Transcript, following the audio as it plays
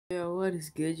Yo, what is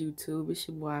good, YouTube? It's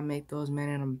your boy, I Make Those, man,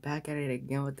 and I'm back at it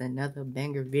again with another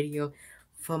banger video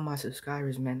for my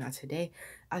subscribers, man. Now, today,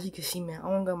 as you can see, man, I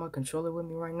don't got my controller with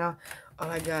me right now. All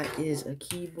I got is a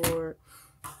keyboard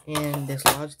and this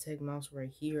Logitech mouse right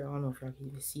here. I don't know if y'all can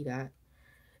even see that.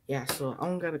 Yeah, so I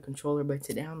don't got a controller, but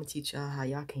today I'm gonna teach y'all how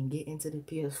y'all can get into the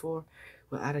PS4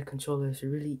 without a controller. It's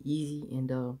really easy,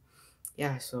 and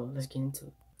yeah, so let's get into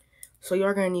it. So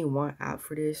y'all gonna need one app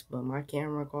for this, but my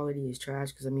camera quality is trash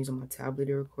because I'm using my tablet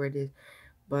to record this.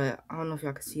 But I don't know if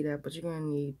y'all can see that, but you're gonna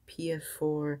need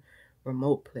PS4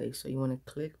 remote play. So you wanna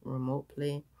click remote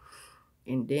play,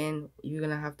 and then you're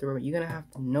gonna have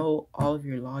to know all of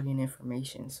your login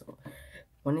information. So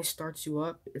when it starts you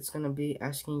up, it's gonna be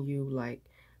asking you like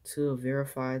to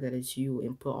verify that it's you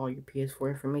and put all your PS4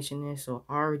 information in. So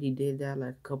I already did that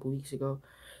like a couple weeks ago.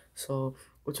 So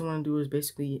what you want to do is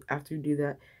basically after you do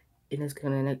that, and it's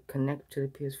gonna connect to the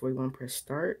PS4. You want to press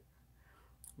start,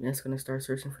 and it's gonna start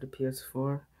searching for the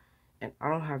PS4. And I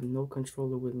don't have no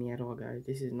controller with me at all, guys.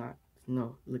 This is not,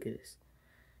 no, look at this.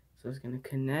 So it's gonna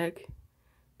connect.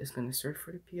 It's gonna search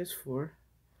for the PS4.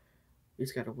 You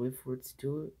just gotta wait for it to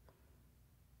do it.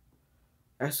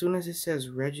 As soon as it says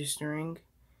registering,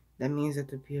 that means that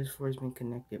the PS4 has been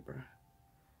connected, bro.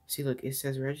 See, look, it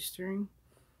says registering,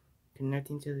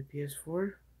 connecting to the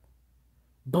PS4.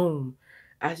 Boom.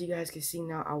 As you guys can see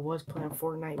now, I was playing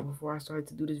Fortnite before I started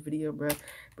to do this video, bro.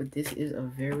 But this is a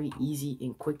very easy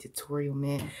and quick tutorial,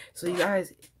 man. So you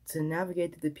guys, to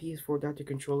navigate to the PS4 without the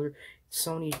controller,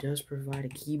 Sony does provide a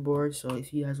keyboard. So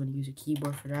if you guys want to use a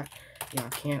keyboard for that, yeah, I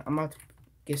can. I'm about to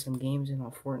get some games in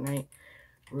on Fortnite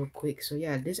real quick. So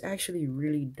yeah, this actually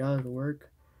really does work.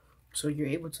 So you're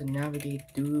able to navigate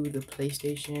through the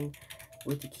PlayStation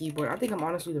with the keyboard. I think I'm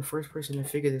honestly the first person to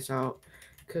figure this out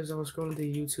because I was scrolling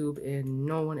through YouTube and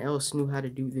no one else knew how to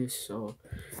do this. So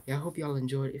yeah, I hope y'all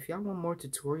enjoyed. If y'all want more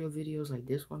tutorial videos like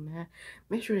this one, man,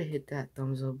 make sure to hit that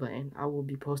thumbs up button. I will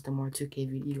be posting more 2K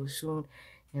videos soon.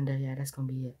 And yeah, that's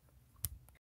gonna be it.